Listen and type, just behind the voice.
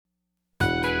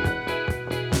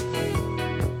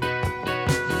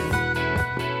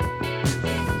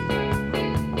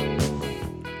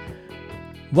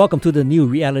Welcome to the new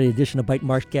reality edition of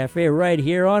Bytemarks Cafe right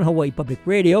here on Hawaii Public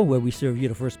Radio, where we serve you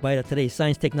the first bite of today's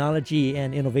science, technology,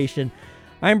 and innovation.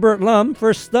 I'm Bert Lum.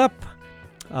 First up,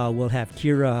 we'll have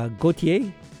Kira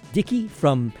Gauthier-Dickey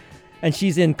and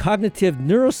she's in cognitive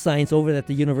neuroscience over at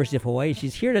the University of Hawaii.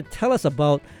 She's here to tell us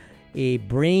about a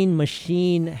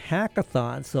brain-machine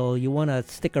hackathon, so you want to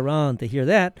stick around to hear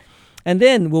that. And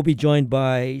then we'll be joined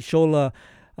by Shola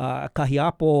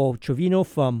Kahiapo Trevino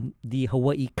from the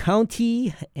Hawaii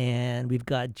County, and we've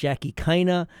got Jackie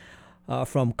Kaina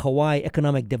from Kauai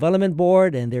Economic Development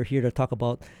Board, and they're here to talk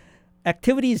about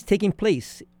activities taking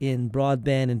place in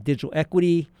broadband and digital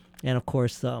equity, and of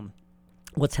course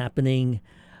what's happening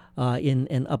in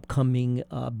an upcoming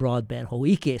broadband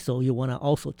Ho'ike. So you want to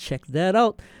also check that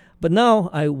out. But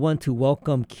now I want to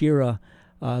welcome Kira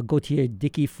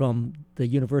Gauthier-Dickey from the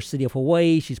University of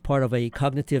Hawaii. She's part of a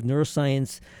cognitive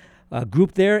neuroscience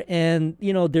group there. And,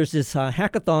 you know, there's this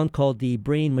hackathon called the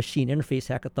Brain-Machine Interface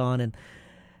Hackathon.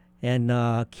 And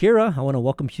Kira, I want to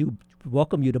welcome you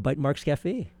to Bytemarks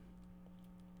Cafe.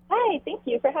 Hi, thank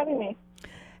you for having me.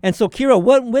 And so, Kira,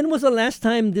 when was the last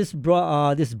time this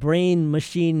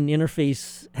brain-machine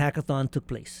interface hackathon took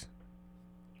place?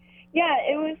 Yeah,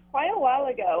 it was quite a while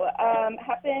ago.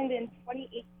 Happened in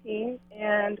 2018,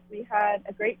 and we had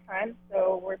a great time,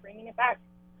 so we're bringing it back.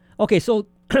 Okay, so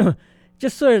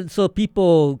just so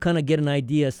people kind of get an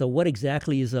idea, so what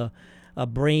exactly is a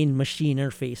brain-machine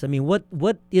interface? I mean,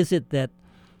 what is it that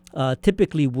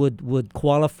typically would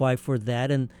qualify for that?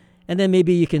 And then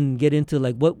maybe you can get into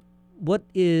like what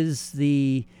is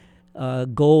the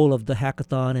goal of the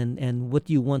hackathon, and what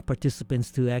do you want participants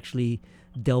to actually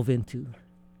delve into?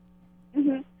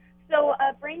 Mm-hmm. So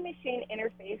a brain-machine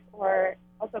interface, or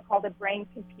also called a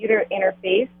brain-computer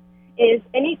interface, is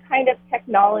any kind of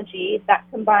technology that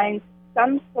combines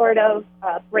some sort of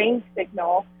brain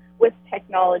signal with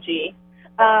technology.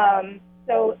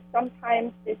 So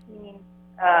sometimes this means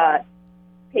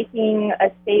taking a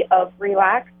state of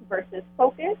relax versus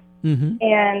focus,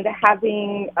 and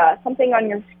having something on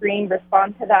your screen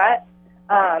respond to that.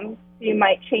 So you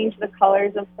might change the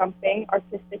colors of something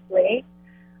artistically.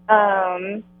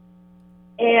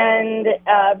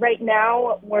 Right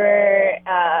now we're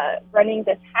running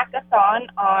this hackathon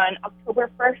on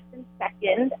October 1st and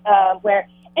 2nd, where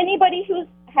anybody who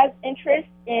has interest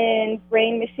in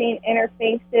brain-machine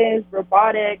interfaces,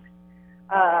 robotics,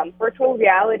 virtual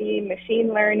reality,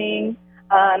 machine learning,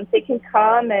 they can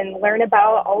come and learn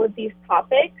about all of these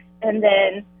topics, and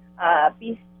then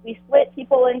we split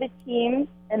people into teams,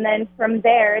 and then from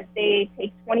there they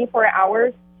take 24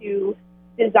 hours to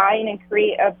design and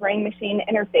create a brain-machine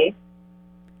interface.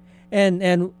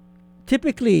 And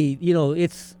typically, you know,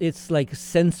 it's like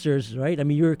sensors, right? I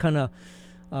mean, you're kind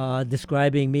of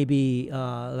describing maybe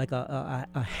like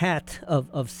a hat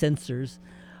of sensors.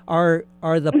 Are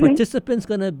the participants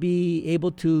going to be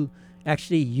able to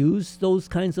actually use those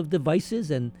kinds of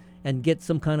devices and get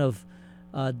some kind of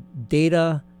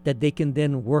data that they can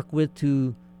then work with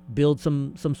to build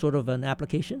some sort of an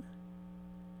application?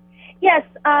 Yes,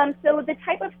 so the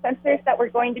type of sensors that we're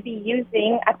going to be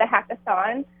using at the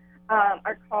hackathon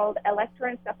are called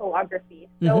electroencephalography.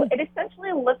 So it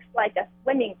essentially looks like a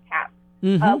swimming cap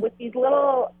with these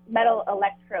little metal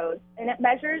electrodes, and it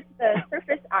measures the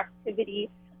surface activity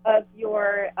of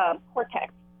your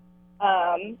cortex.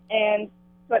 And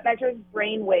so it measures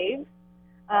brain waves.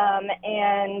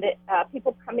 And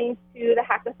people coming to the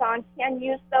hackathon can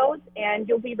use those, and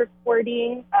you'll be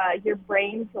recording your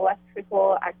brain's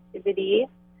electrical activity,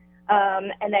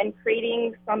 and then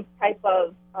creating some type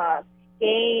of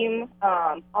game,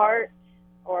 art,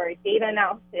 or data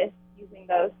analysis using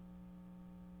those.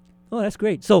 Oh, that's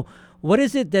great. So what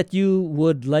is it that you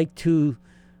would like to,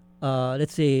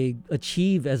 let's say,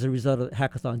 achieve as a result of the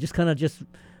hackathon? Just kind of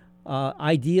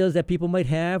ideas that people might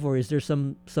have, or is there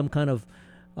some kind of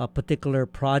a particular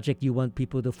project you want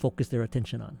people to focus their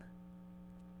attention on?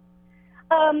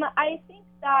 I think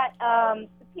that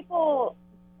the people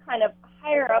kind of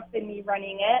higher up in me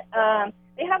running it,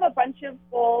 they have a bunch of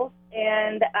goals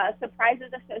and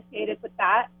surprises associated with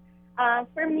that.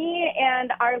 For me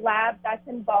and our lab that's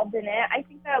involved in it, I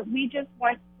think that we just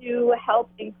want to help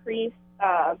increase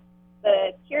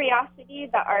the curiosity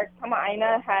that our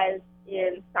kama'aina has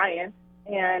in science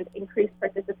and increase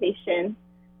participation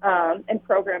in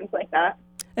programs like that.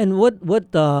 And what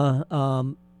would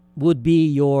be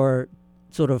your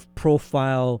sort of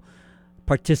profile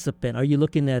participant? Are you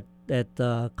looking at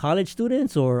college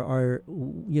students, or are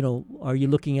you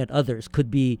looking at others? Could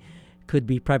be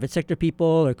private sector people,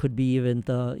 or could be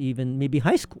even maybe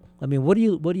high school. I mean, what are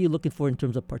you looking for in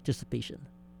terms of participation?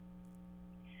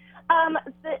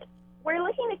 we're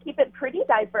looking to keep it pretty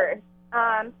diverse.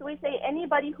 So we say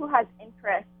anybody who has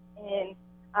interest in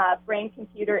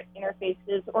brain-computer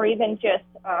interfaces, or even just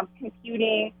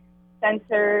computing,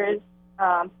 sensors,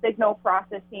 signal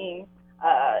processing,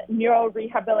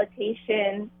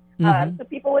 neurorehabilitation. So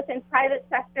people within private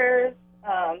sectors,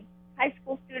 high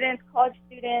school students, college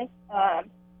students,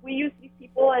 we use these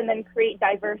people and then create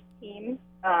diverse teams.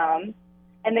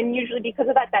 And then usually because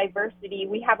of that diversity,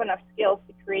 we have enough skills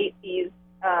to create these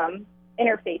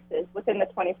interfaces within the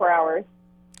 24 hours.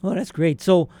 Oh, that's great.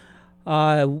 So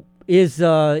is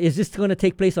this going to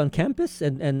take place on campus?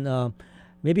 And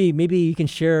maybe you can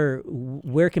share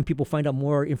where can people find out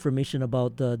more information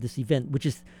about this event, which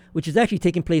is actually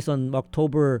taking place on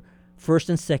October 1st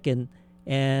and 2nd.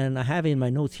 And I have it in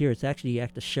my notes here. It's actually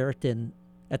at the Sheraton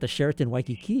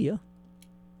Waikiki. Yeah?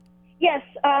 Yes.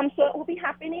 So it will be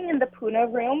happening in the Puna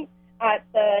Room at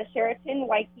the Sheraton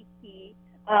Waikiki.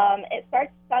 It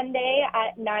starts Sunday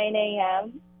at 9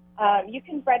 a.m. You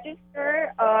can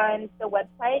register on the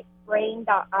website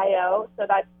brain.io. So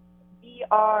that's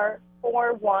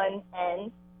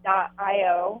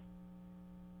BR41N.io.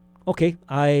 Okay,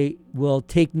 I will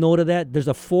take note of that. There's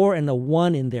a 4 and a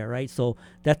 1 in there, right? So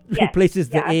that Yes, replaces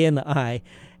the yeah. A and the I,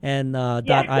 and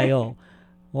Yeah. .io.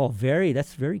 Well,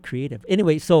 that's very creative.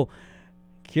 Anyway, so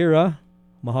Kira,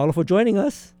 mahalo for joining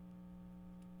us.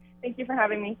 Thank you for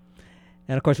having me.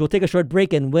 And of course, we'll take a short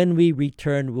break, and when we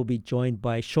return, we'll be joined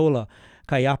by Shola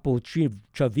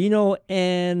Kayapo-Trevino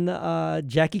and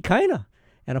Jackie Kaina.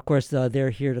 And of course, they're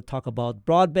here to talk about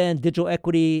broadband, digital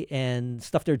equity, and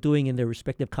stuff they're doing in their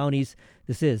respective counties.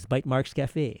 This is Bytemarks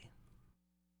Cafe.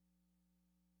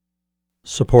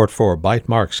 Support for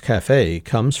Bytemarks Cafe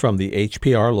comes from the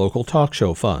HPR Local Talk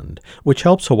Show Fund, which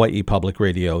helps Hawaii Public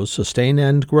Radio sustain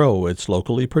and grow its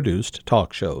locally produced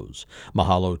talk shows.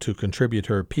 Mahalo to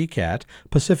contributor PCAT,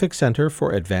 Pacific Center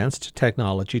for Advanced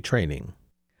Technology Training.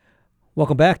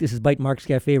 Welcome back. This is Bytemarks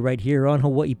Cafe right here on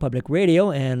Hawaii Public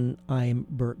Radio, and I'm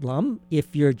Bert Lum.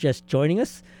 If you're just joining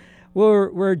us,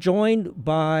 we're joined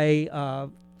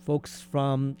by folks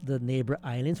from the neighbor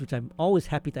islands, which I'm always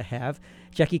happy to have.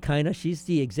 Jackie Kaina, she's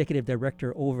the executive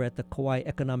director over at the Kauai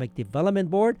Economic Development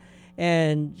Board,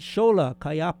 and Shola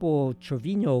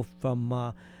Kayapo-Trevino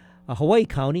from Hawaii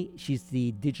County. She's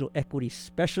the digital equity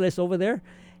specialist over there.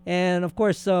 And of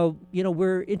course,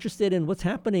 we're interested in what's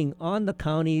happening in the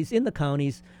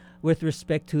counties, with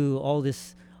respect to all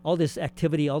this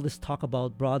activity, all this talk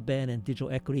about broadband and digital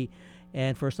equity.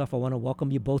 And first off, I want to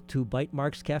welcome you both to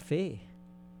Bytemarks Cafe.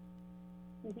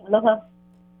 Aloha.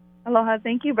 Aloha.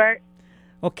 Thank you, Bert.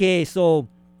 Okay, so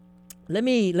let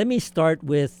me start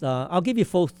with I'll give you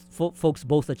folks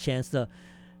both a chance to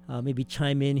maybe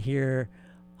chime in here,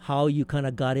 how you kind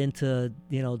of got into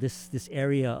this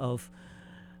area of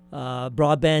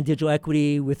broadband digital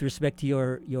equity with respect to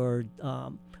your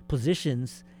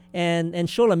positions. And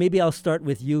Shola, maybe I'll start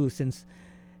with you, since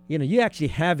you actually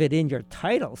have it in your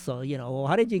title. So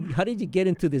how did you get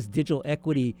into this digital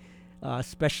equity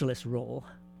specialist role?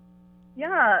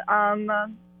 Yeah,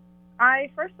 I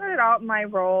first started out my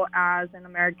role as an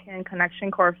American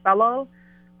Connection Corps fellow.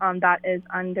 That is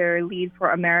under Lead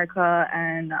for America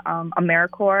and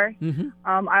AmeriCorps. Mm-hmm.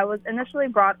 I was initially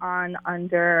brought on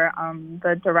under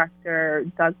the director,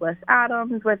 Douglas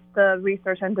Adams, with the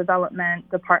Research and Development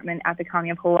Department at the County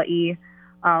of Hawaii,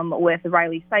 with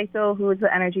Riley Saito, who is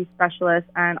the energy specialist,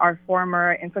 and our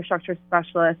former infrastructure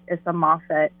specialist, Issa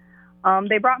Moffett.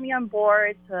 They brought me on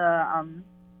board to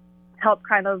help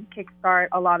kind of kickstart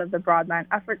a lot of the broadband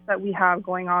efforts that we have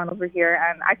going on over here,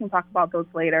 and I can talk about those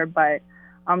later, but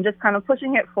just kind of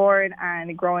pushing it forward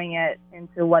and growing it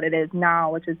into what it is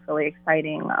now, which is really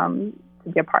exciting to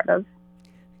be a part of.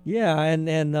 Yeah, and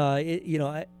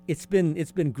it's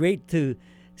been great to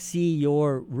see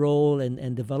your role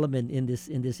and development in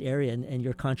this area, and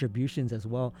your contributions as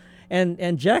well.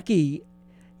 And Jackie,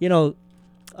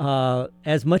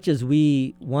 as much as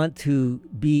we want to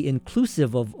be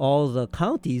inclusive of all the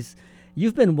counties,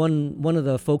 you've been one of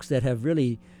the folks that have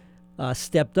really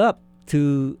stepped up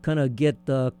to kind of get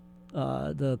the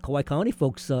Kauai County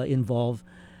folks involved.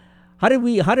 How did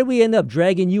we end up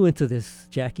dragging you into this,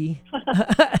 Jackie?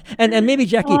 and maybe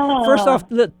Jackie, first off,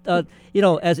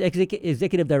 as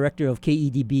executive director of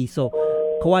KEDB, so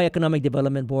Kauai Economic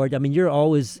Development Board. I mean, you're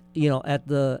always at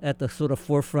the sort of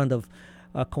forefront of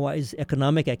Kauai's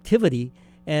economic activity,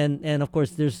 and of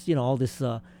course there's all this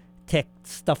tech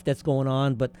stuff that's going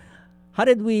on. But how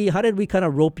did we kind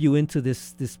of rope you into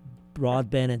this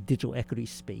broadband and digital equity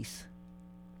space?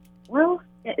 Well,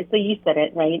 so you said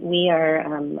it, right? We are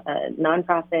a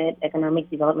nonprofit economic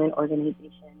development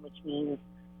organization, which means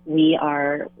we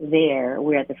are there.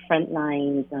 We're at the front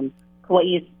lines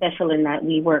Kauai is special in that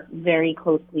we work very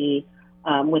closely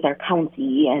with our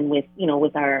county and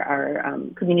with our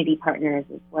community partners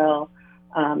as well.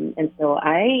 And so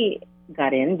I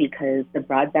got in because the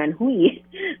Broadband Hui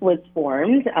was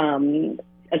formed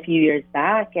a few years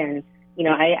back, and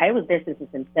I was there since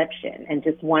its inception and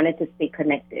just wanted to stay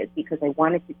connected because I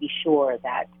wanted to be sure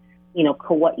that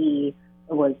Kauai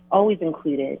was always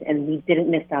included and we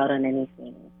didn't miss out on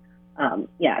anything.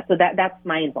 So that's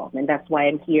my involvement. That's why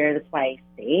I'm here. That's why I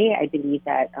stay. I believe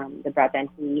that the Broadband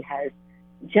Hui has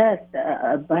just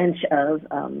a bunch of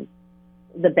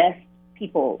the best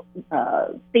people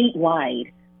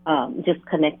statewide just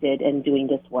connected and doing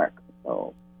this work.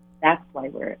 So that's why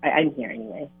I'm here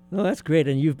anyway. No, that's great.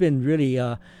 And you've been really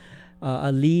a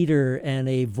leader and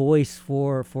a voice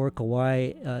for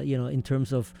Kauai, in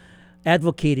terms of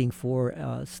advocating for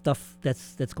stuff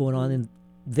that's going on in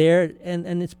there.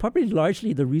 And it's probably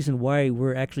largely the reason why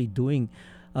we're actually doing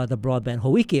the broadband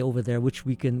Hoike over there, which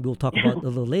we'll talk about a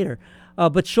little later.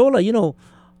 But Shola,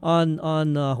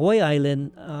 on Hawaii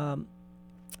Island,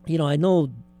 I know,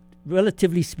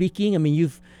 relatively speaking, I mean,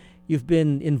 you've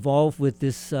been involved with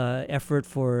this effort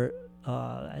for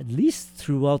at least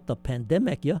throughout the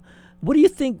pandemic. Yeah, what do you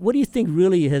think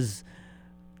really has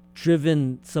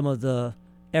driven some of the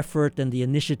effort and the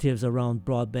initiatives around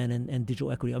broadband and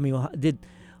digital equity? I mean,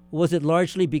 was it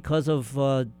largely because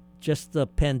of just the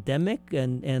pandemic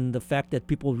and the fact that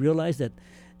people realize that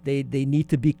they need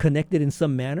to be connected in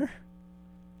some manner?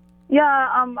 Yeah,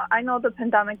 I know the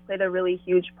pandemic played a really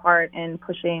huge part in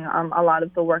pushing a lot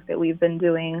of the work that we've been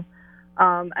doing.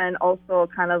 And also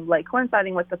kind of like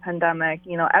coinciding with the pandemic,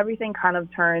 everything kind of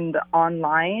turned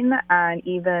online, and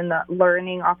even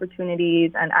learning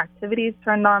opportunities and activities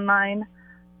turned online.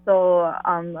 So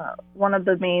one of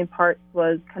the main parts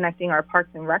was connecting our Parks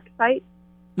and Rec site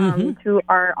to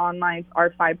our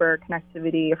fiber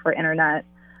connectivity for internet.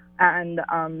 And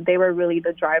they were really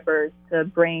the drivers to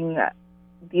bring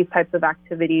these types of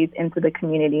activities into the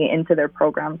community, into their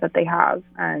programs that they have.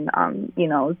 And,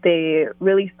 they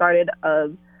really started a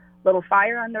little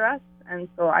fire under us. And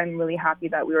so I'm really happy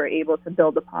that we were able to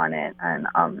build upon it and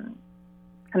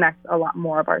connect a lot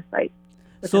more of our sites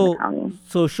within the county.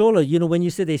 So Shola, when you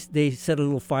said they set a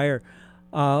little fire,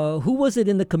 who was it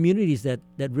in the communities that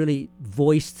really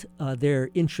voiced their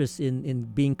interest in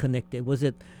being connected? Was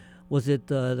it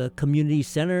the community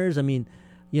centers? I mean,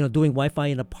 doing Wi-Fi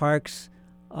in the parks.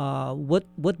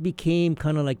 What became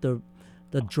kind of like the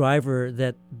driver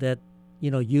that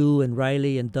you and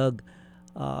Riley and Doug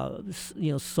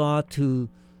saw to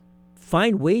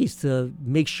find ways to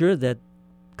make sure that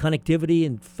connectivity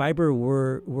and fiber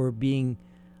were being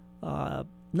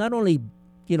not only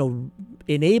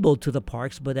enabled to the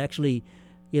parks, but actually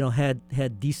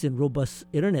had decent, robust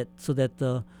internet so that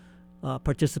the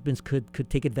participants could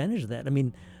take advantage of that. I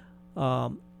mean,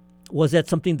 was that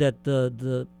something that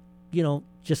the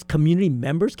just community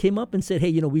members came up and said,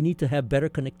 hey, we need to have better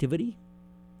connectivity?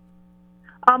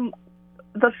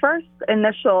 The first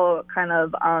initial kind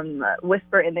of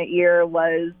whisper in the ear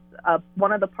was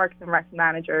one of the Parks and Rec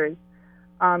managers.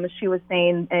 She was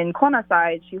saying in Kona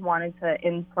side, she wanted to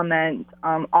implement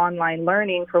online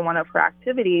learning for one of her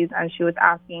activities, and she was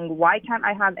asking, why can't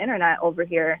I have internet over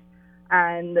here?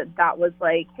 And that was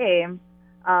like, hey,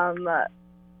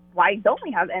 why don't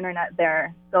we have internet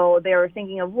there? So they were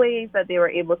thinking of ways that they were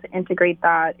able to integrate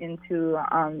that into,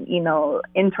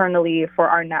 internally for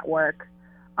our network.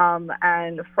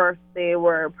 And first they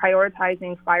were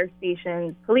prioritizing fire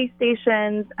stations, police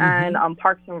stations, and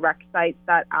Parks and Rec sites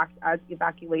that act as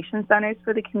evacuation centers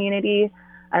for the community.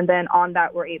 And then on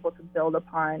that, we're able to build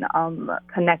upon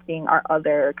connecting our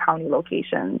other county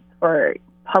locations for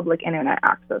public internet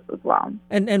access as well.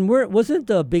 And wasn't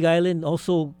the Big Island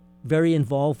also very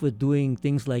involved with doing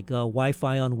things like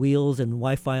Wi-Fi on wheels and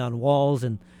Wi-Fi on walls,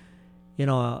 and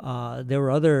there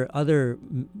were other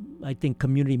I think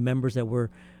community members that were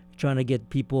trying to get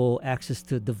people access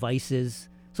to devices.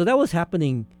 So that was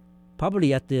happening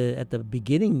probably at the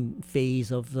beginning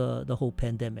phase of the whole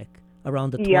pandemic,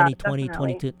 around the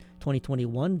 2020 to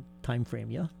 2021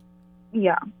 timeframe.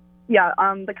 Yeah.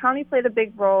 The county played a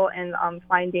big role in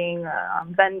finding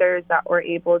vendors that were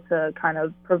able to kind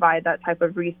of provide that type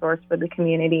of resource for the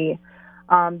community.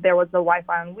 There was the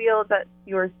Wi-Fi on wheels that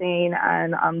you were saying,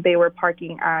 and they were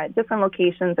parking at different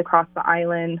locations across the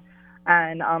island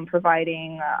and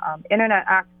providing internet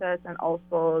access and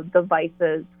also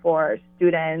devices for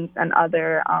students and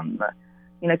other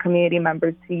community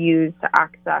members to use to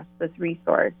access this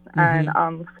resource. And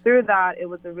through that, it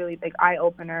was a really big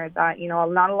eye-opener that,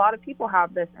 not a lot of people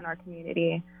have this in our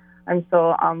community. And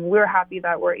so we're happy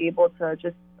that we're able to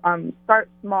just start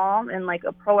small in like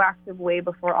a proactive way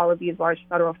before all of these large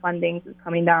federal fundings is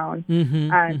coming down,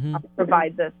 and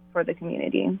provide this for the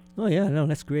community. Oh yeah, no,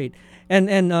 that's great.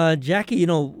 And Jackie,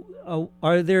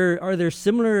 are there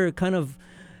similar kind of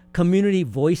community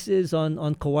voices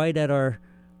on Kauai that are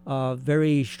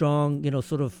very strong,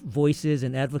 sort of voices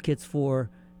and advocates for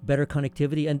better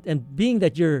connectivity? And being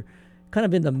that you're kind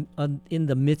of in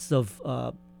the midst of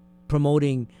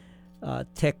promoting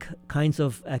tech kinds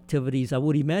of activities, I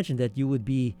would imagine that you would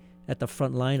be at the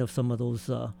front line of some of those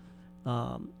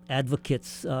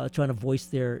advocates trying to voice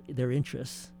their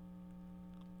interests.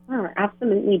 Oh,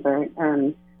 absolutely, Bert.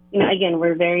 Again,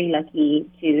 we're very lucky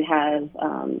to have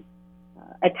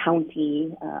a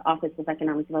county Office of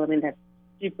Economic Development that's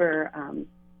super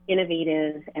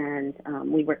innovative, and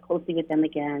we work closely with them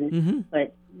again,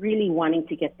 but really wanting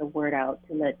to get the word out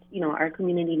to let our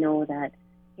community know that,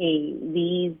 hey,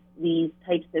 these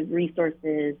types of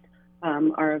resources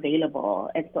are available.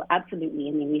 And so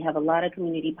absolutely, we have a lot of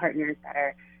community partners that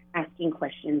are asking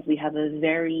questions. We have a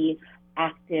very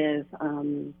active,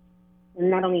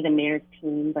 not only the mayor's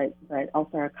team, but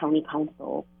also our county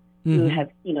council, who have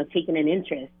taken an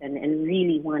interest and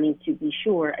really wanting to be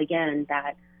sure, again,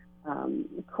 that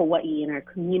Kauai and our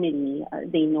community,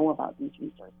 they know about these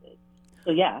resources.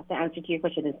 So yeah, the answer to your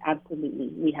question is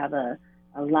absolutely. We have a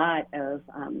lot of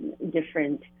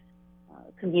different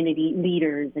community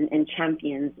leaders and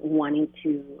champions wanting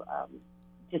to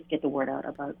just get the word out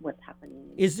about what's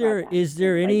happening. Is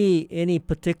there any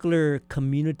particular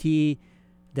community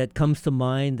that comes to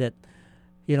mind that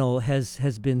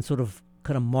has been sort of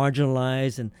kind of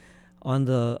marginalized and on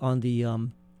the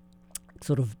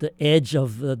sort of the edge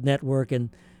of the network and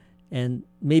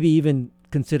maybe even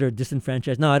considered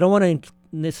disenfranchised? Now, I don't want to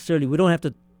necessarily. We don't have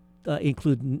to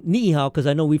include Ni'ihau, because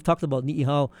I know we've talked about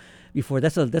Ni'ihau before.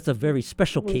 That's a very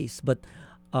special case. But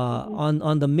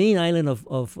on the main island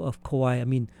of Kauai,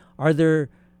 are there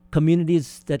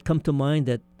communities that come to mind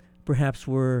that perhaps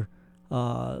were,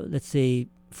 let's say,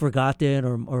 forgotten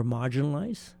or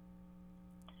marginalized?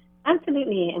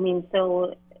 Absolutely.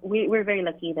 So we're very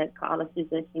lucky that Ka'ala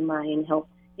Souza came by and helped.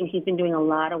 And he's been doing a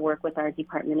lot of work with our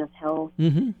Department of Health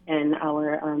and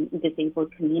our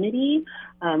disabled community.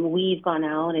 We've gone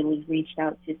out and we've reached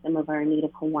out to some of our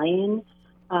Native Hawaiian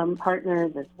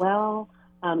partners as well.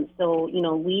 So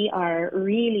we are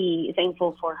really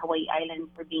thankful for Hawaii Island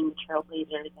for being the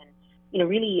trailblazers and,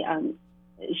 really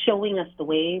showing us the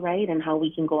way, right, and how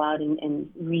we can go out and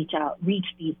reach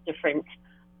these different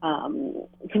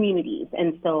communities.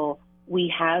 And so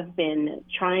we have been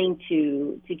trying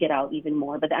to get out even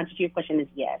more. But the answer to your question is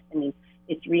yes.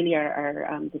 It's really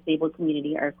our disabled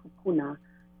community, our kupuna,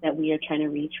 that we are trying to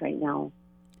reach right now.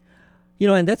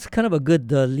 And that's kind of a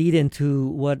good lead into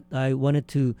what I wanted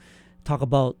to talk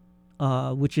about,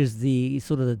 which is the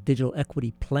sort of the digital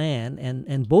equity plan.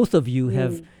 And both of you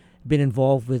have been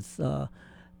involved with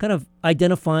kind of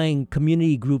identifying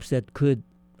community groups that could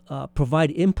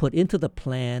provide input into the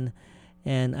plan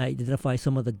and identify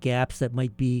some of the gaps that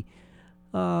might be,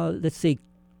 let's say,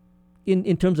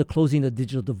 in terms of closing the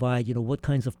digital divide, what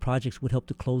kinds of projects would help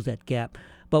to close that gap.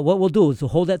 But what we'll do is to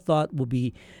hold that thought. We'll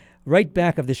be right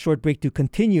back of this short break to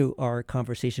continue our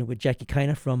conversation with Jackie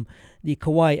Kaina from the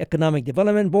Kauai Economic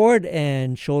Development Board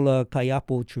and Shola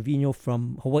Kaiapo Trevino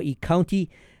from Hawaii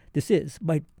County. This is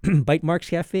Bytemarks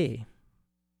Cafe.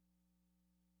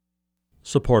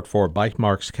 Support for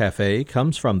Bytemarks Cafe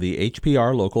comes from the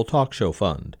HPR Local Talk Show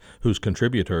Fund, whose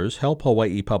contributors help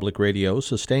Hawaii Public Radio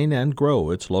sustain and grow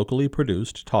its locally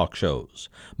produced talk shows.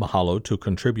 Mahalo to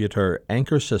contributor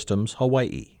Anchor Systems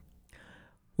Hawaii.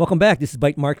 Welcome back. This is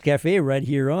Bytemarks Cafe right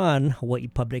here on Hawaii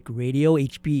Public Radio,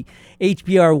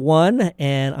 HPR1,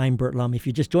 and I'm Bert Lum. If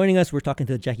you're just joining us, we're talking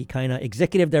to Jackie Kaina,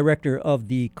 Executive Director of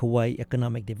the Kauai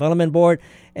Economic Development Board,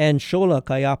 and Shola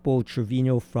Kaiapo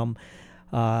Trevino from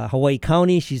Hawaii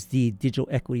County. She's the digital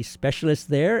equity specialist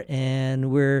there,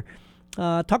 and we're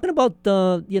talking about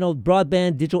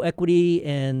broadband digital equity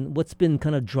and what's been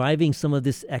kind of driving some of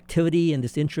this activity and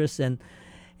this interest. And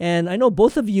I know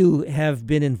both of you have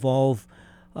been involved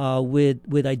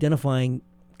with identifying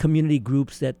community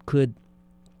groups that could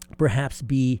perhaps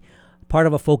be part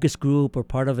of a focus group or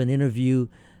part of an interview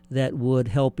that would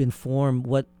help inform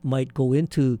what might go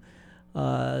into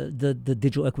the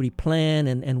digital equity plan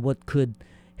and what could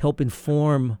help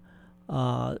inform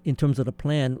in terms of the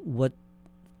plan what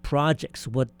projects,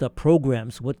 what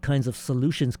programs, what kinds of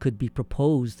solutions could be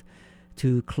proposed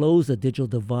to close the digital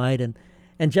divide.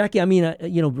 And Jackie,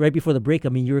 right before the break,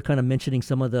 you were kind of mentioning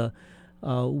some of the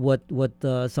what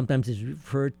sometimes is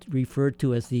referred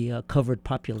to as the covered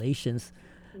populations.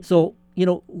 So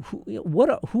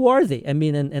who are they? I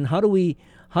mean, and how do we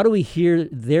hear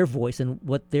their voice and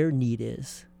what their need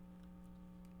is?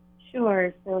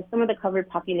 Sure. So some of the covered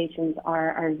populations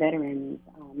are our veterans,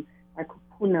 our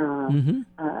kupuna,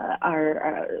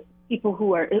 our people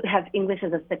who have English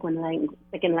as a second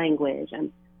language,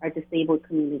 and our disabled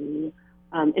community,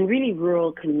 and really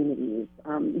rural communities.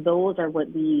 Those are what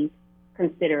we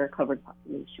consider covered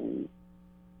populations.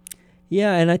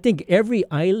 Yeah, and I think every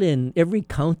island, every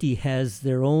county has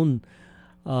their own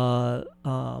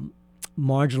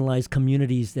marginalized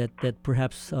communities that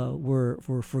perhaps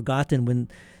were forgotten when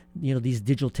these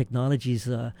digital technologies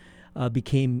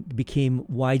became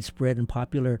widespread and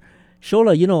popular.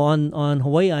 Shola, on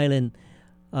Hawaii Island,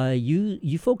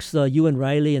 you folks, you and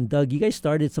Riley and Doug, you guys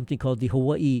started something called the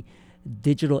Hawaii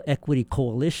Digital Equity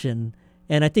Coalition,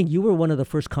 and I think you were one of the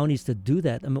first counties to do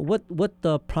that. I mean,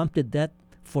 what prompted that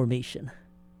formation?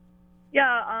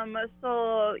 Yeah,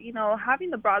 so,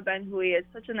 having the broadband hui is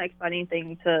such an exciting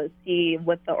thing to see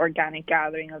with the organic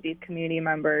gathering of these community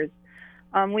members.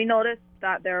 We noticed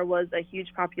that there was a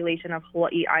huge population of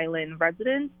Hawaii Island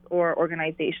residents or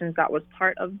organizations that was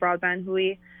part of broadband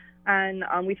hui. And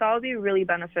we thought it would be really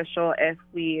beneficial if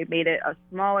we made it a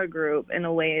smaller group in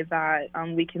a way that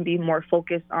we can be more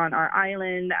focused on our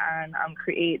island and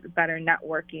create better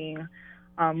networking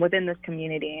within this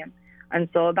community. And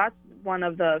so that's one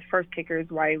of the first kickers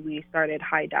why we started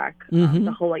HIDEC,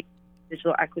 the Hawaii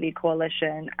Digital Equity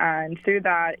Coalition. And through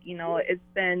that, it's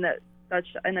been such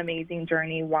an amazing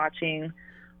journey watching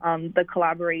the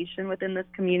collaboration within this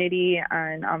community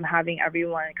and having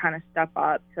everyone kind of step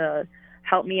up to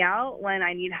help me out when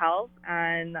I need help.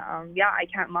 And I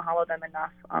can't mahalo them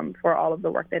enough for all of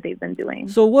the work that they've been doing.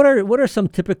 So what are some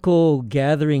typical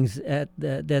gatherings that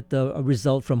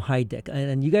result from HIDEC?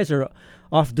 And you guys are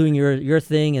off doing your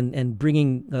thing and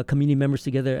bringing community members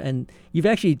together. And you've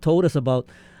actually told us about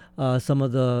some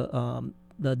of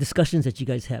the discussions that you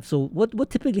guys have. So what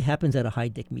typically happens at a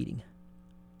HIDEC meeting?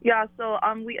 Yeah, so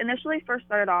we initially first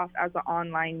started off as an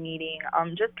online meeting,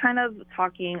 just kind of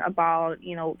talking about,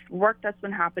 work that's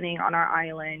been happening on our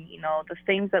island, the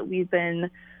things that we've been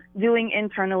doing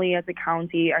internally as a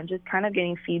county, and just kind of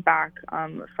getting feedback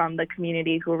from the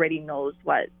community who already knows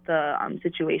what the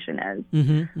situation is.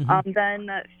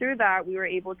 Then through that, we were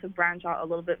able to branch out a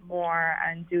little bit more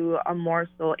and do a more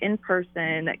so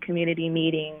in-person community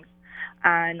meetings.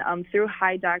 And through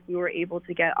HIDEC, we were able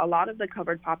to get a lot of the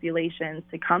covered populations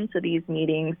to come to these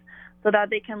meetings so that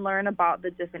they can learn about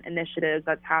the different initiatives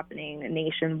that's happening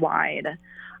nationwide.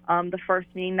 The first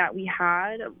meeting that we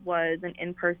had was an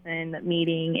in-person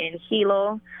meeting in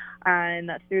Hilo, and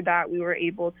through that, we were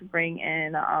able to bring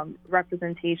in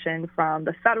representation from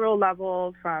the federal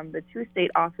level, from the 2 state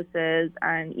offices,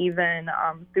 and even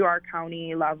through our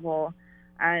county level.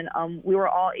 And we were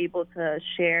all able to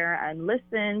share and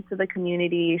listen to the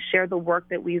community, share the work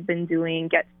that we've been doing,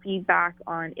 get feedback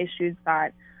on issues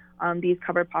that these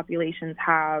covered populations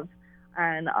have,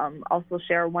 and also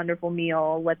share a wonderful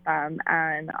meal with them,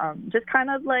 and just kind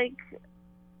of like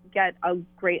get a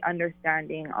great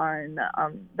understanding on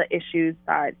the issues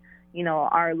that,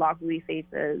 our Lahui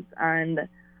faces. And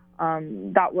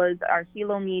that was our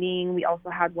Hilo meeting. We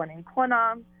also had one in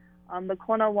Kona. The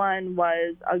Kona one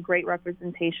was a great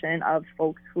representation of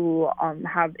folks who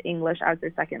have English as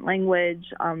their second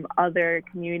language, other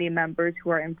community members who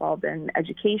are involved in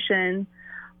education.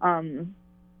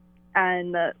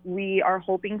 And we are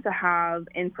hoping to have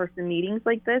in-person meetings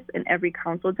like this in every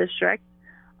council district.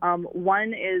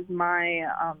 One is my,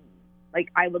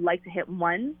 I would like to hit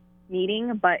one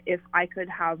meeting, but if I could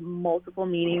have multiple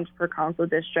meetings per council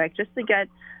district just to get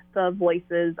the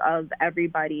voices of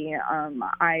everybody,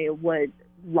 I would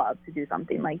love to do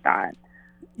something like that.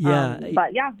 Yeah.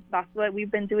 But yeah, that's what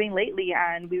we've been doing lately,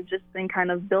 and we've just been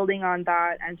kind of building on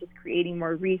that and just creating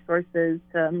more resources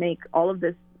to make all of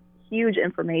this huge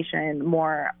information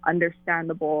more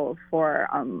understandable for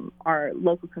our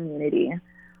local community.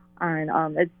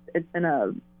 And it's been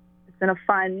a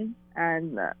fun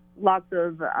and lots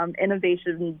of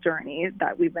innovation journey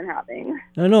that we've been having.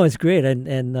 No, it's great,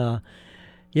 and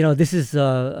this is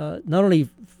not only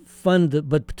fun,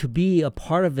 but to be a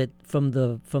part of it from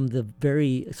the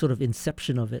very sort of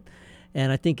inception of it.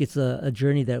 And I think it's a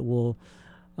journey that will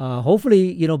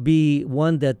hopefully be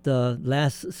one that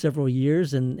lasts several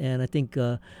years, and I think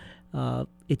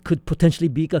it could potentially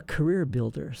be a career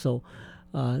builder. So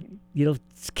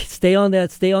stay on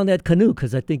that canoe,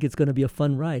 because I think it's going to be a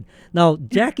fun ride. Now,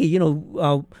 Jackie,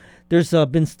 there's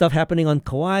been stuff happening on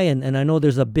Kauai, and I know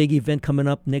there's a big event coming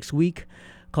up next week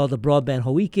called the Broadband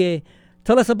Hoike.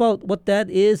 Tell us about what that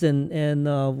is and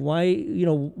why,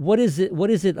 what is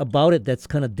it about it that's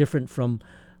kind of different from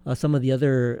some of the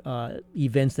other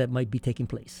events that might be taking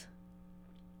place?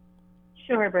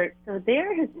 Sure, Bert. So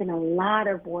there has been a lot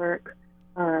of work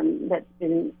that's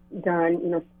been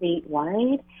done,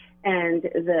 statewide. And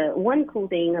the one cool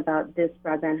thing about this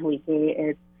broadband Hui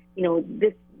is,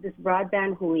 this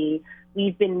broadband Hui,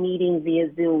 we've been meeting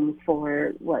via Zoom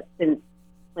for since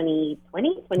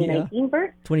 2019,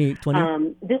 Bert?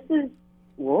 2020. This is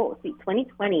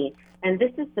 2020, and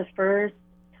this is the first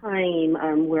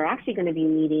time we're actually going to be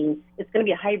meeting. It's going to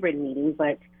be a hybrid meeting,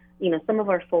 but some of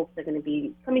our folks are going to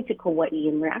be coming to Kauai,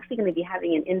 and we're actually going to be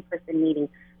having an in-person meeting.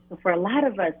 So for a lot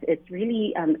of us, it's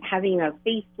really having a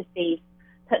face-to-face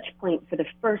touch point for the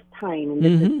first time, and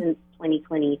this is since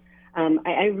 2020.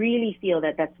 I really feel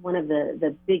that that's one of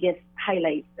the biggest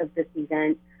highlights of this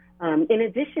event. In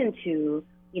addition to,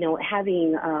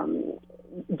 having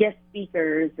guest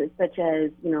speakers such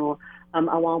as,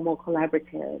 Awamo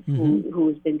Collaborative,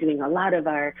 who's been doing a lot of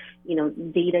our,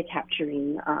 data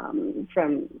capturing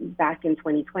from back in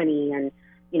 2020, and,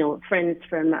 friends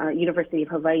from University of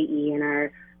Hawaii and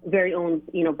our very own,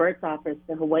 Bert's office,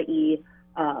 the Hawaii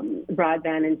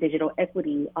Broadband and Digital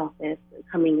Equity Office,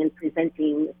 coming and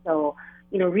presenting. So,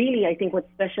 really, I think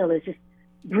what's special is just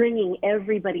bringing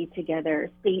everybody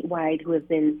together statewide who have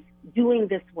been doing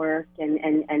this work and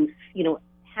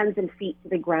hands and feet to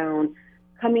the ground,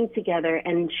 coming together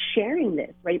and sharing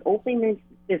this, right? Opening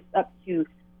this up to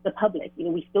the public.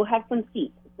 We still have some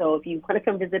seats. So if you want to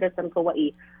come visit us on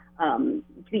Kauai,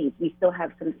 please, we still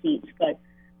have some seats. But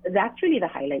that's really the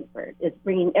highlight, Bert, is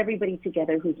bringing everybody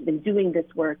together who's been doing this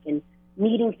work and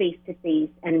meeting face to face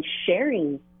and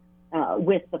sharing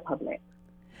with the public.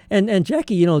 And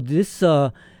Jackie, this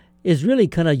is really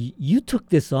kind of, you took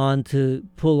this on to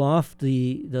pull off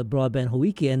the Broadband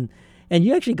Hawaii, and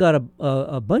you actually got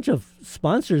a bunch of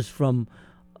sponsors from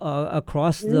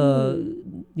across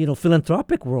the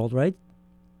philanthropic world, right?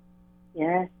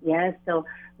 Yes. So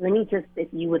let me just, if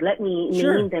you would let me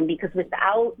name them, because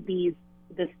without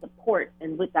this support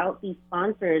and without these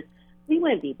sponsors, we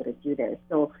wouldn't be able to do this.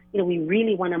 So, we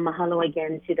really want to mahalo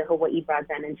again to the Hawaii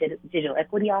Broadband and Digital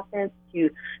Equity Office, to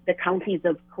the counties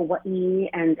of Kauai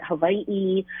and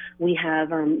Hawaii. We have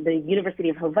the University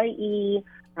of Hawaii,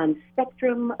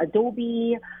 Spectrum,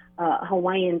 Adobe,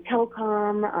 Hawaiian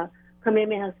Telecom,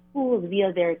 Kamehameha Schools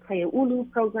via their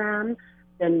Kaia'ulu program,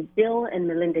 the Bill and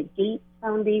Melinda Gates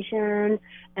Foundation,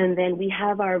 and then we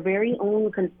have our very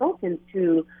own consultants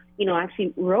who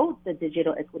actually wrote the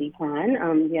Digital Equity Plan.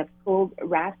 We have Skog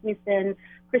Rasmussen,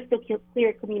 Crystal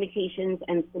Clear Communications,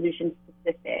 and Solutions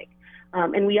Pacific.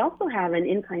 And we also have an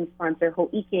in-kind sponsor,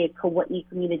 Ho'ike Kauai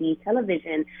Community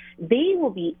Television. They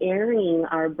will be airing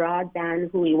our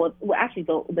broadband Hui. Well, actually,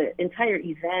 the entire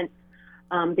event,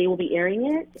 they will be airing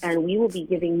it, and we will be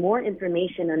giving more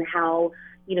information on how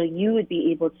you would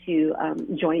be able to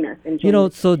join us. And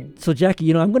so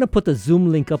Jackie, I'm going to put the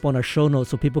Zoom link up on our show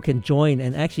notes so people can join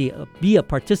and actually be a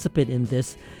participant in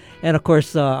this. And of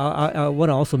course, I want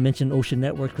to also mention Ocean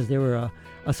Network because they were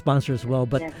a sponsor as well.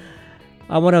 But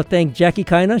I want to thank Jackie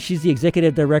Kaina. She's the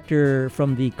executive director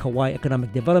from the Kauai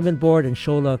Economic Development Board, and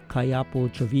Shola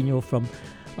Kayapo Trevino from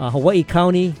Hawaii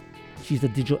County. She's the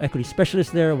digital equity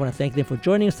specialist there. I want to thank them for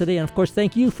joining us today. And of course,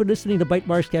 thank you for listening to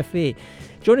Bytemarks Cafe.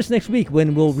 Join us next week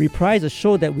when we'll reprise a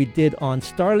show that we did on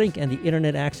Starlink and the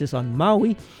internet access on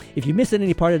Maui. If you missed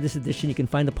any part of this edition, you can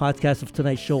find the podcast of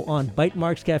tonight's show on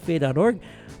bytemarkscafe.org.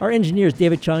 Our engineer is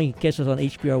David Chong. You can catch us on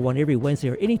HPR One every Wednesday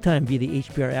or anytime via the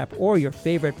HPR app or your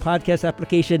favorite podcast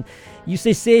application. You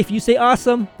stay safe, you stay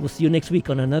awesome. We'll see you next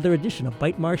week on another edition of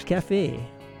Bytemarks Cafe.